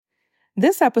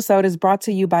This episode is brought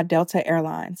to you by Delta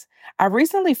Airlines. I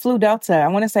recently flew Delta, I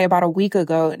want to say about a week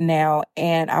ago now,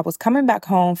 and I was coming back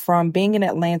home from being in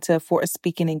Atlanta for a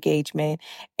speaking engagement,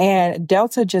 and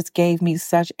Delta just gave me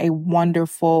such a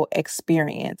wonderful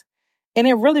experience. And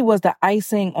it really was the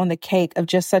icing on the cake of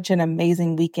just such an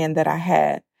amazing weekend that I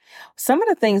had. Some of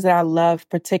the things that I loved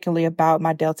particularly about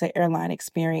my Delta airline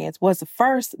experience was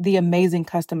first, the amazing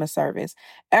customer service.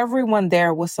 Everyone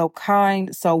there was so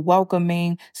kind, so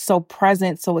welcoming, so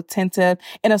present, so attentive.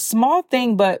 And a small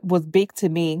thing, but was big to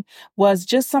me, was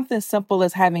just something simple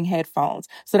as having headphones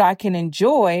so that I can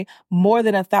enjoy more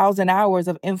than 1,000 hours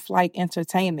of in-flight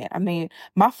entertainment. I mean,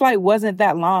 my flight wasn't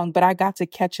that long, but I got to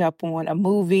catch up on a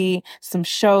movie, some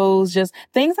shows, just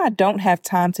things I don't have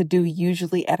time to do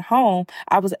usually at home.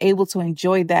 I was able to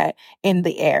enjoy that in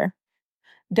the air.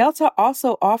 Delta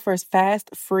also offers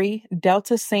fast, free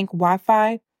Delta Sync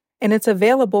Wi-Fi, and it's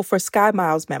available for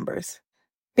SkyMiles members.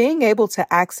 Being able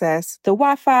to access the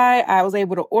Wi-Fi, I was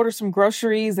able to order some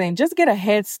groceries and just get a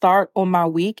head start on my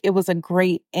week. It was a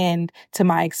great end to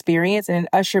my experience and it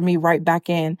ushered me right back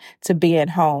in to being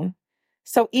home.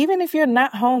 So even if you're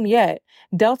not home yet,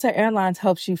 Delta Airlines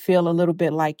helps you feel a little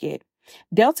bit like it.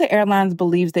 Delta Airlines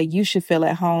believes that you should feel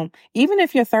at home, even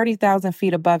if you're 30,000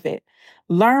 feet above it.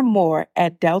 Learn more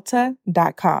at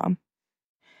delta.com.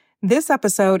 This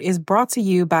episode is brought to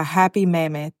you by Happy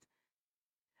Mammoth.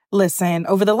 Listen,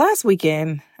 over the last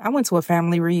weekend, I went to a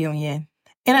family reunion,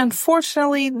 and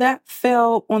unfortunately, that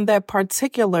fell on that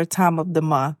particular time of the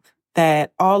month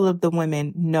that all of the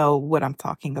women know what I'm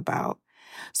talking about.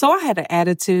 So I had an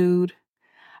attitude.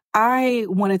 I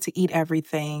wanted to eat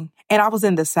everything. And I was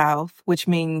in the South, which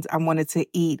means I wanted to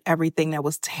eat everything that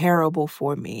was terrible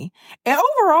for me. And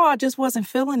overall, I just wasn't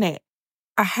feeling it.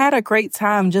 I had a great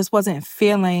time, just wasn't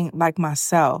feeling like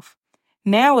myself.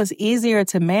 Now it's easier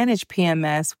to manage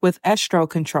PMS with Estro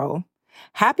Control.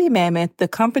 Happy Mammoth, the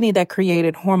company that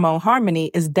created Hormone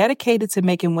Harmony, is dedicated to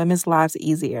making women's lives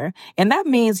easier. And that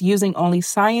means using only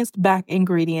science-backed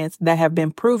ingredients that have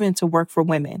been proven to work for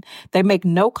women. They make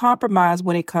no compromise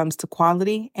when it comes to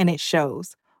quality, and it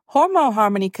shows. Hormone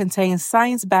Harmony contains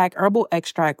science-backed herbal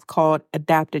extracts called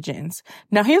adaptogens.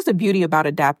 Now, here's the beauty about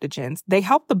adaptogens. They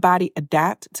help the body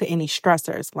adapt to any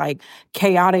stressors, like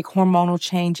chaotic hormonal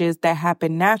changes that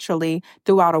happen naturally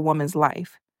throughout a woman's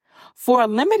life. For a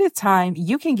limited time,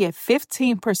 you can get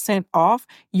 15% off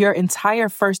your entire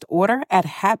first order at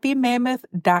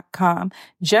happymammoth.com.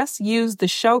 Just use the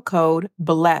show code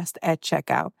BLESSED at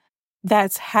checkout.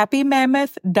 That's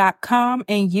happymammoth.com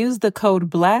and use the code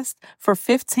BLESSED for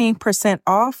 15%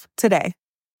 off today.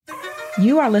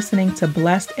 You are listening to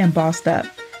Blessed and Bossed Up,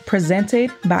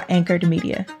 presented by Anchored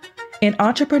Media, an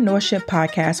entrepreneurship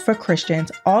podcast for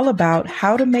Christians all about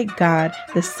how to make God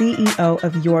the CEO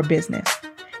of your business.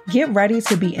 Get ready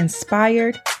to be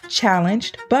inspired,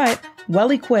 challenged, but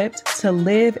well-equipped to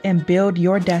live and build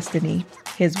your destiny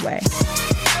His way.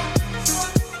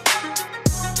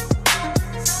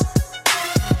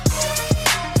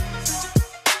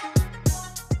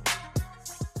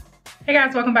 Hey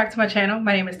guys, welcome back to my channel.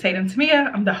 My name is Tatum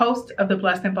Tamia. I'm the host of the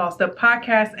Blessed and Bossed Up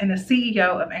podcast and the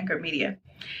CEO of Anchored Media.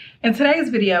 In today's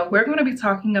video, we're going to be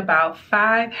talking about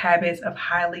 5 habits of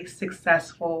highly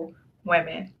successful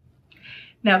women.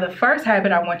 Now, the first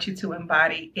habit I want you to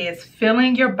embody is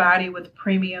filling your body with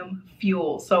premium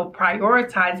fuel. So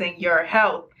prioritizing your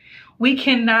health. We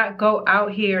cannot go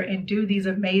out here and do these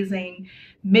amazing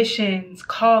missions,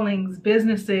 callings,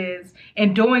 businesses,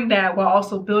 and doing that while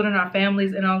also building our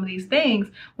families and all of these things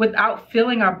without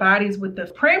filling our bodies with the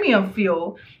premium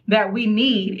fuel that we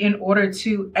need in order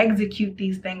to execute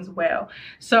these things well.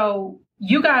 So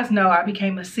you guys know I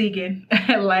became a vegan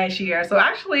last year. So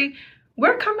actually,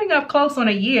 we're coming up close on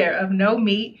a year of no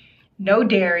meat, no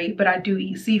dairy, but I do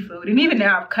eat seafood. And even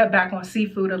now I've cut back on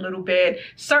seafood a little bit,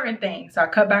 certain things. I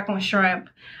cut back on shrimp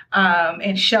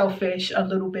and shellfish a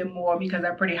little bit more because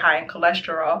they're pretty high in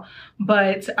cholesterol.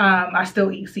 But I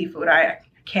still eat seafood. I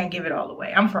can't give it all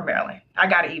away. I'm from Maryland. I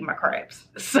got to eat my crabs.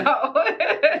 So,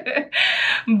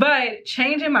 but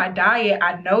changing my diet,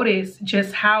 I noticed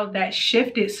just how that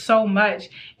shifted so much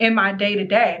in my day to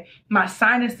day. My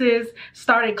sinuses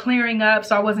started clearing up.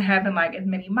 So I wasn't having like as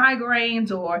many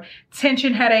migraines or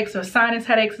tension headaches or sinus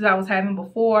headaches as I was having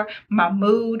before. My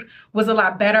mood was a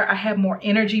lot better. I had more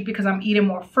energy because I'm eating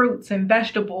more fruits and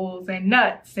vegetables and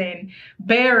nuts and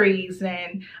berries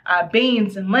and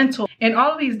beans and lentils and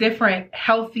all of these different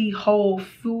healthy, whole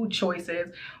food choices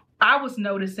I was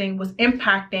noticing was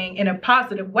impacting in a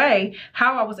positive way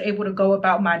how I was able to go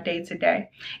about my day to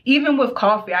day. Even with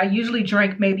coffee, I usually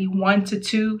drink maybe 1 to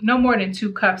 2, no more than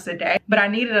 2 cups a day, but I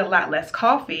needed a lot less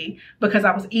coffee because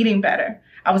I was eating better.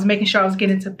 I was making sure I was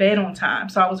getting to bed on time.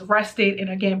 So I was rested and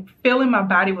again, filling my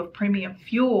body with premium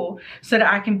fuel so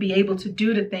that I can be able to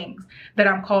do the things that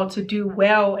I'm called to do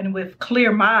well and with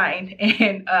clear mind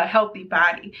and a healthy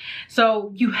body.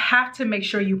 So you have to make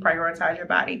sure you prioritize your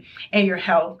body and your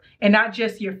health, and not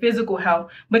just your physical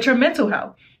health, but your mental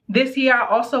health. This year, I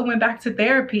also went back to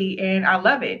therapy and I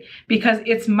love it because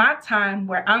it's my time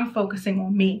where I'm focusing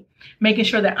on me, making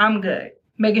sure that I'm good,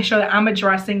 making sure that I'm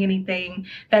addressing anything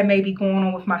that may be going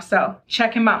on with myself,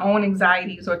 checking my own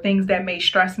anxieties or things that may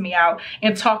stress me out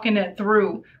and talking it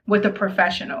through with a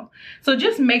professional. So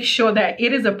just make sure that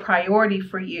it is a priority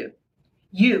for you.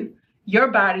 Your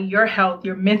body, your health,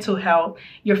 your mental health,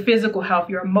 your physical health,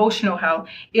 your emotional health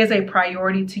is a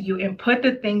priority to you, and put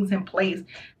the things in place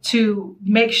to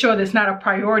make sure that's not a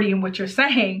priority in what you're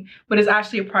saying, but it's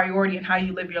actually a priority in how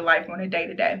you live your life on a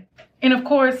day-to-day. And of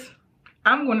course,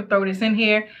 I'm going to throw this in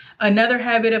here. Another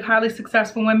habit of highly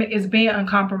successful women is being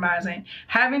uncompromising,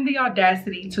 having the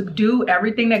audacity to do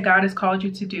everything that God has called you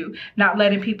to do, not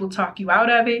letting people talk you out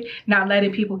of it, not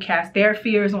letting people cast their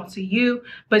fears onto you,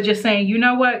 but just saying, you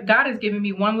know what? God has given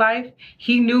me one life.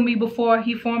 He knew me before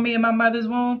he formed me in my mother's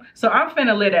womb. So I'm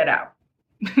finna live that out.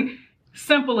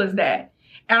 Simple as that.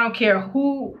 I don't care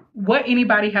what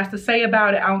anybody has to say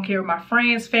about it. I don't care what my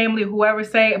friends, family, whoever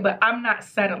say it, but I'm not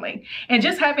settling. And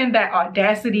just having that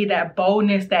audacity, that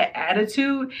boldness, that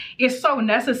attitude is so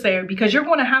necessary because you're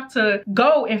going to have to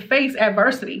go and face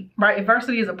adversity, right?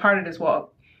 Adversity is a part of this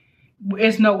walk.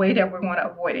 There's no way that we're going to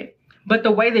avoid it. But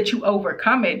the way that you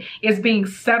overcome it is being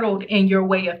settled in your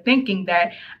way of thinking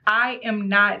that I am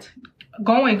not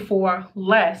going for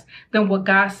less than what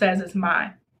God says is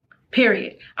mine.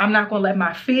 Period. I'm not going to let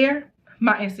my fear,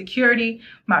 my insecurity,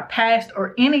 my past,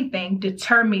 or anything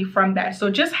deter me from that.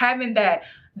 So just having that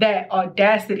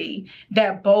audacity,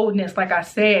 that boldness, like I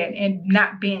said, and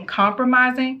not being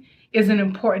compromising is an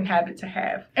important habit to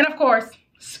have. And of course,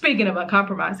 speaking of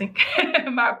uncompromising,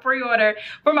 my pre-order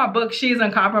for my book, She's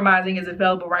Uncompromising, is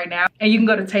available right now. And you can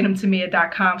go to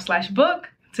tatumtemia.com/book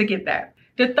to get that.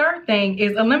 The third thing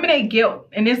is eliminate guilt.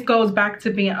 And this goes back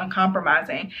to being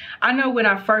uncompromising. I know when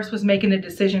I first was making the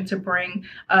decision to bring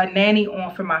a nanny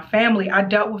on for my family, I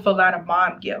dealt with a lot of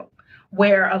mom guilt,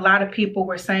 where a lot of people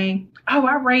were saying, oh,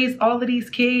 I raised all of these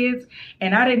kids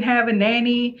and I didn't have a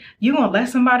nanny. You gonna let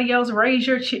somebody else raise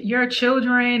your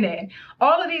children, and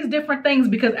all of these different things,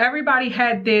 because everybody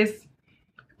had this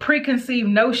preconceived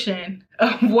notion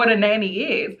of what a nanny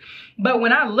is. But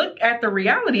when I look at the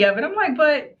reality of it, I'm like,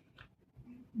 but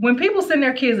when people send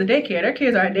their kids to daycare, their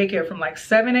kids are at daycare from like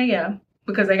 7 a.m.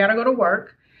 because they got to go to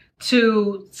work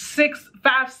to 6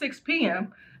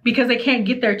 p.m. because they can't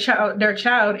get their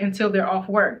child until they're off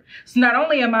work. So not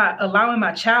only am I allowing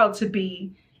my child to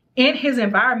be in his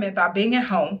environment by being at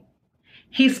home,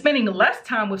 he's spending less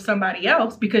time with somebody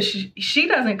else because she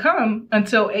doesn't come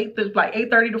until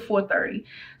 8:30 to 4:30.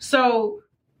 So,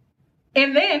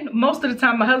 and then most of the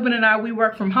time, my husband and I, we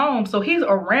work from home. So he's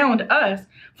around us.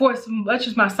 For as much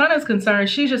as my son is concerned,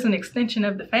 she's just an extension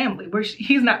of the family, where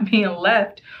he's not being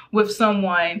left with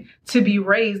someone to be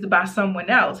raised by someone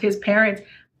else. His parents,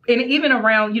 and even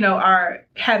around, our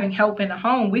having help in the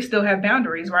home, we still have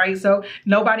boundaries, right? So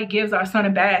nobody gives our son a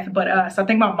bath but us. I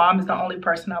think my mom is the only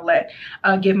person I let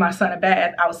give my son a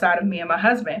bath outside of me and my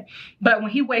husband. But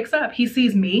when he wakes up, he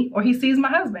sees me or he sees my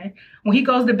husband. When he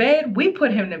goes to bed, we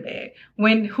put him to bed.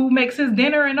 Who makes his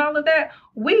dinner and all of that,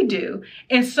 we do.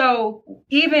 And so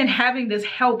even having this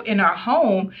help in our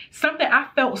home, something I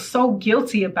felt so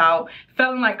guilty about,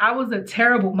 feeling like I was a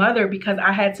terrible mother because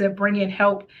I had to bring in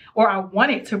help, or I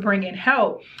wanted to bring in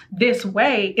help this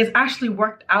way, is actually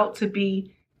worked out to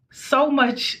be so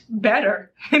much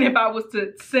better than if I was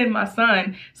to send my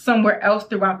son somewhere else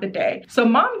throughout the day. So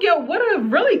mom guilt would have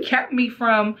really kept me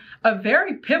from a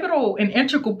very pivotal and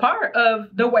integral part of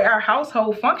the way our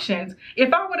household functions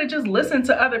if I would have just listened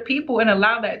to other people and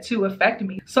allowed that to affect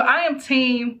me. So I am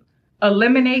team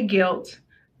eliminate guilt.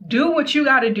 Do what you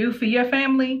got to do for your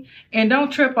family, and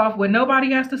don't trip off what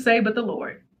nobody has to say but the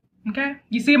Lord. Okay?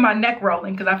 You see my neck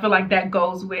rolling because I feel like that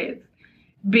goes with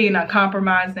being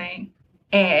uncompromising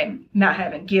and not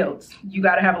having guilt. You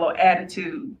got to have a little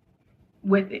attitude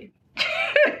with it.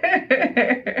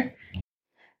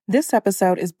 This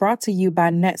episode is brought to you by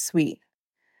NetSuite.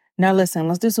 Now listen,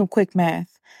 let's do some quick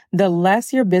math. The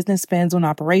less your business spends on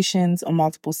operations, on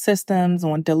multiple systems,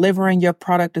 on delivering your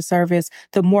product or service,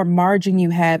 the more margin you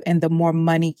have and the more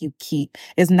money you keep.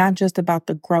 It's not just about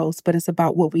the gross, but it's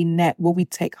about what we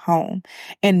take home.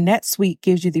 And NetSuite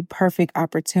gives you the perfect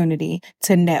opportunity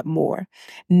to net more.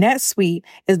 NetSuite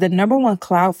is the #1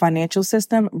 cloud financial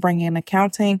system, bringing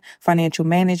accounting, financial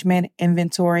management,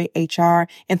 inventory, HR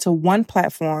into one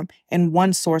platform and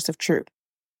one source of truth.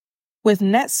 With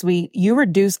NetSuite, you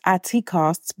reduce IT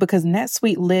costs because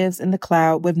NetSuite lives in the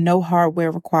cloud with no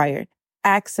hardware required,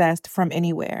 accessed from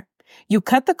anywhere. You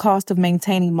cut the cost of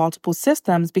maintaining multiple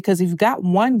systems because you've got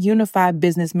one unified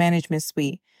business management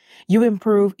suite. You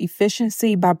improve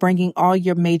efficiency by bringing all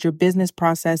your major business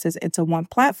processes into one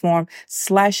platform,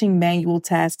 slashing manual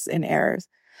tasks and errors.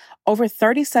 Over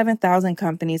 37,000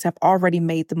 companies have already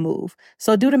made the move.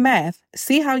 So do the math.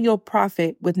 See how you'll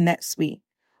profit with NetSuite.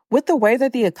 With the way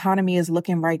that the economy is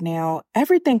looking right now,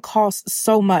 everything costs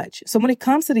so much. So when it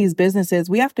comes to these businesses,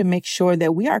 we have to make sure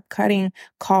that we are cutting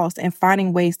costs and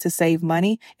finding ways to save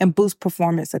money and boost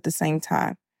performance at the same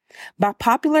time. By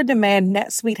popular demand,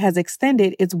 NetSuite has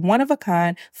extended its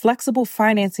one-of-a-kind flexible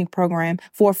financing program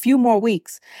for a few more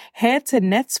weeks. Head to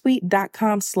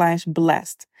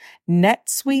netsuite.com/blessed.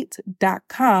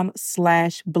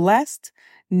 netsuite.com/blessed.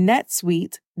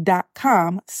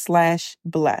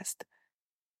 netsuite.com/blessed.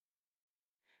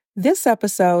 This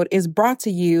episode is brought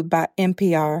to you by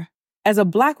NPR. As a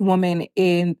Black woman,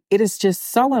 it is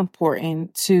just so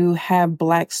important to have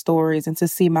Black stories and to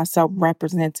see myself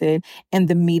represented in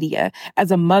the media.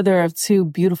 As a mother of 2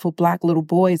 beautiful Black little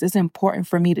boys, it's important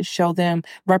for me to show them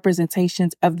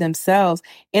representations of themselves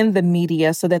in the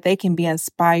media so that they can be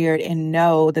inspired and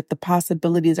know that the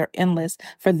possibilities are endless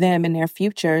for them and their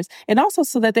futures, and also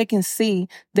so that they can see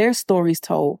their stories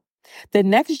told. The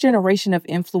next generation of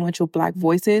influential Black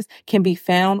voices can be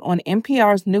found on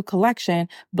NPR's new collection,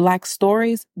 Black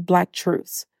Stories, Black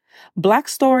Truths. Black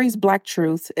Stories, Black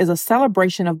Truths is a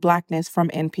celebration of Blackness from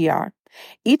NPR.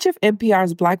 Each of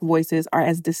NPR's Black voices are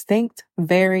as distinct,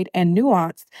 varied, and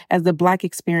nuanced as the Black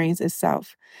experience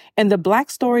itself. In the Black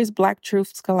Stories, Black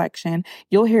Truths collection,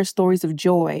 you'll hear stories of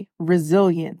joy,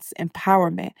 resilience,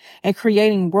 empowerment, and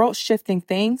creating world-shifting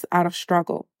things out of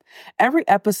struggle. Every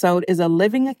episode is a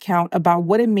living account about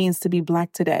what it means to be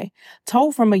Black today,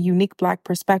 told from a unique Black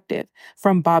perspective.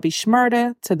 From Bobby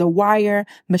Shmurda to The Wire,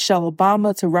 Michelle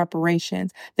Obama to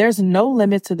reparations, there's no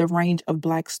limit to the range of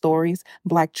Black stories,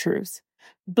 Black truths.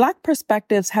 Black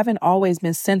perspectives haven't always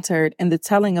been centered in the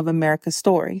telling of America's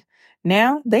story.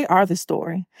 Now they are the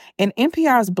story. In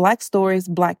NPR's Black Stories,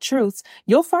 Black Truths,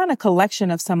 you'll find a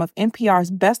collection of some of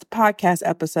NPR's best podcast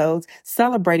episodes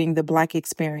celebrating the Black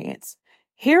experience.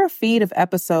 Hear a feed of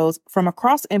episodes from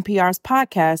across NPR's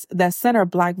podcasts that center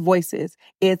Black voices.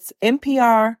 It's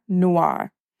NPR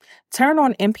Noir. Turn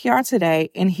on NPR today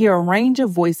and hear a range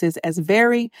of voices as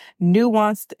varied,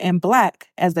 nuanced, and Black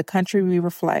as the country we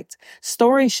reflect.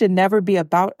 Stories should never be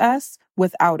about us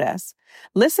without us.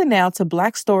 Listen now to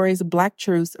Black Stories, Black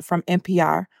Truths from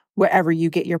NPR, wherever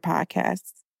you get your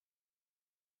podcasts.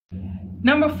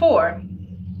 Number 4,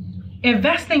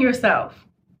 invest in yourself.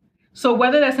 So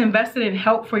whether that's invested in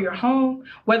help for your home,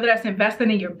 whether that's invested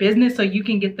in your business so you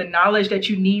can get the knowledge that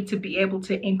you need to be able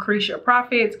to increase your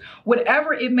profits,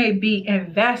 whatever it may be,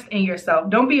 invest in yourself.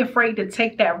 Don't be afraid to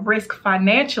take that risk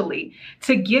financially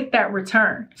to get that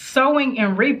return. Sowing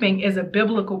and reaping is a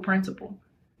biblical principle.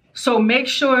 So make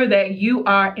sure that you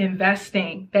are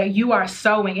investing, that you are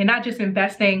sowing, and not just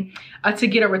investing to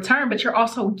get a return, but you're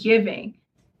also giving.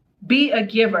 Be a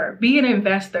giver, be an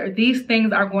investor. These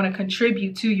things are going to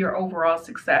contribute to your overall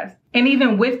success. And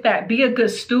even with that, be a good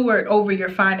steward over your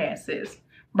finances,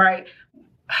 right?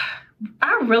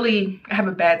 I really have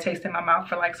a bad taste in my mouth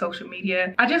for social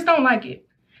media. I just don't like it.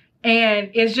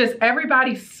 And it's just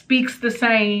everybody speaks the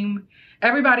same.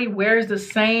 Everybody wears the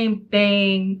same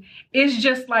thing. It's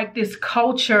just like this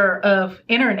culture of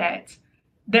internet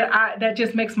that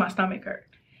just makes my stomach hurt.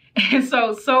 And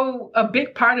so a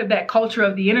big part of that culture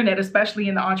of the internet, especially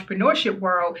in the entrepreneurship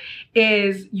world,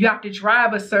 is you have to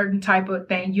drive a certain type of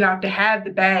thing. You have to have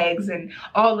the bags and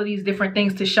all of these different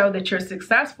things to show that you're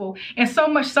successful. And so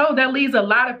much so that leads a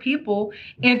lot of people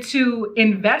into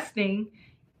investing,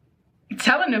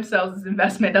 telling themselves it's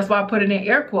investment. That's why I put it in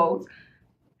air quotes,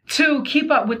 to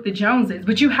keep up with the Joneses.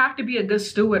 But you have to be a good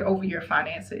steward over your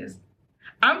finances.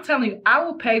 I'm telling you, I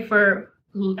will pay for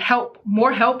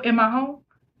more help in my home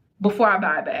before I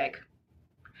buy a bag.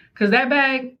 Because that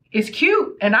bag is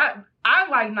cute. And I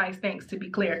like nice things, to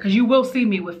be clear, because you will see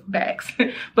me with bags.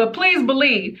 But please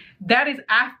believe that is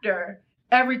after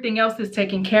everything else is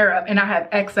taken care of and I have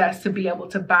excess to be able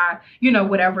to buy,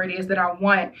 whatever it is that I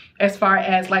want as far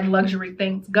as like luxury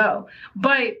things go.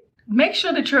 But make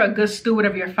sure that you're a good steward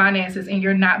of your finances and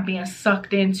you're not being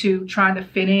sucked into trying to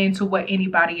fit into what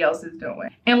anybody else is doing.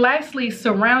 And lastly,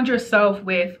 surround yourself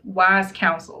with wise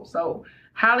counsel. So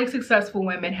highly successful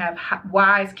women have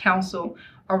wise counsel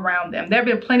around them. There have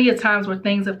been plenty of times where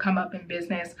things have come up in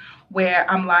business where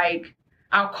I'm like,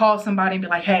 I'll call somebody and be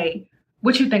like, hey,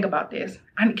 what you think about this?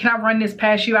 Can I run this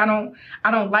past you? I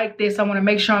don't like this. I want to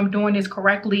make sure I'm doing this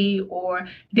correctly. Or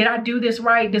did I do this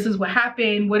right? This is what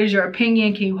happened. What is your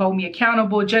opinion? Can you hold me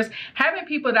accountable? Just having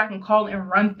people that I can call and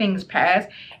run things past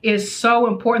is so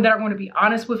important, that are going to be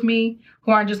honest with me,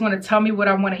 who aren't just going to tell me what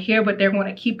I want to hear, but they're going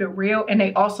to keep it real. And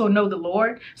they also know the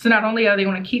Lord. So not only are they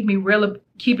going to keep it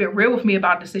real with me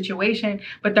about the situation,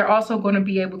 but they're also going to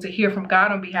be able to hear from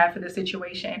God on behalf of the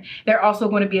situation. They're also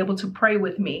going to be able to pray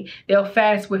with me. They'll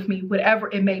fast with me,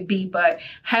 whatever it may be. But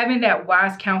having that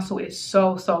wise counsel is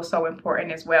so, so, so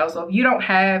important as well. So if you don't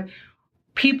have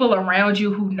people around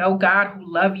you who know God, who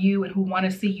love you, and who want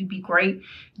to see you be great,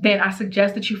 then I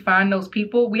suggest that you find those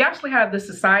people. We actually have the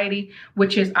Society,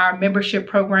 which is our membership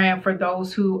program for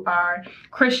those who are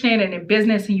Christian and in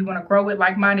business and you want to grow with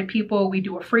like-minded people. We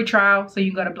do a free trial, so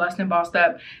you can go to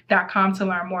blessedandbossedup.com to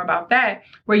learn more about that,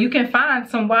 where you can find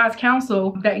some wise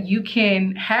counsel that you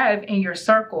can have in your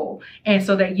circle, and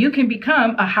so that you can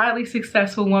become a highly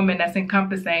successful woman that's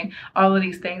encompassing all of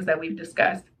these things that we've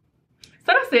discussed.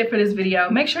 So that's it for this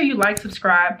video. Make sure you like,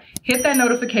 subscribe, hit that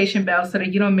notification bell so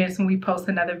that you don't miss when we post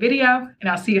another video, and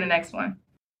I'll see you in the next one.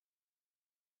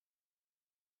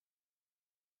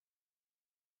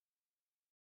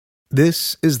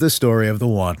 This is the story of the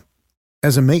one.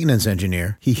 As a maintenance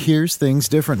engineer, he hears things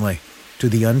differently. To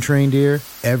the untrained ear,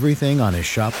 everything on his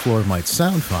shop floor might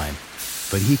sound fine,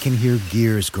 but he can hear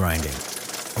gears grinding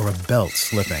or a belt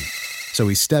slipping. So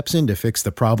he steps in to fix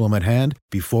the problem at hand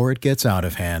before it gets out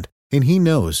of hand. And he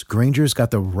knows Grainger's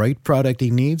got the right product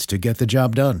he needs to get the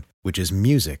job done, which is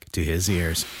music to his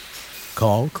ears.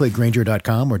 Call, click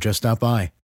Grainger.com, or just stop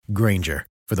by. Grainger,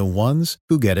 for the ones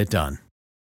who get it done.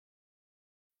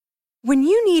 When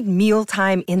you need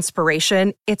mealtime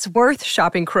inspiration, it's worth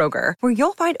shopping Kroger, where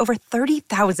you'll find over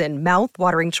 30,000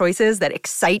 mouth-watering choices that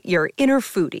excite your inner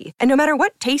foodie. And no matter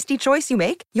what tasty choice you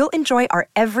make, you'll enjoy our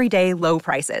everyday low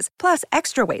prices, plus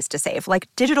extra ways to save, like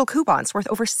digital coupons worth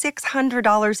over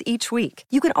 $600 each week.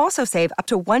 You can also save up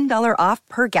to $1 off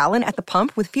per gallon at the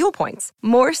pump with fuel points.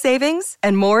 More savings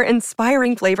and more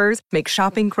inspiring flavors make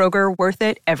shopping Kroger worth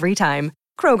it every time.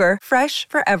 Kroger, fresh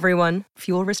for everyone.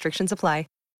 Fuel restrictions apply.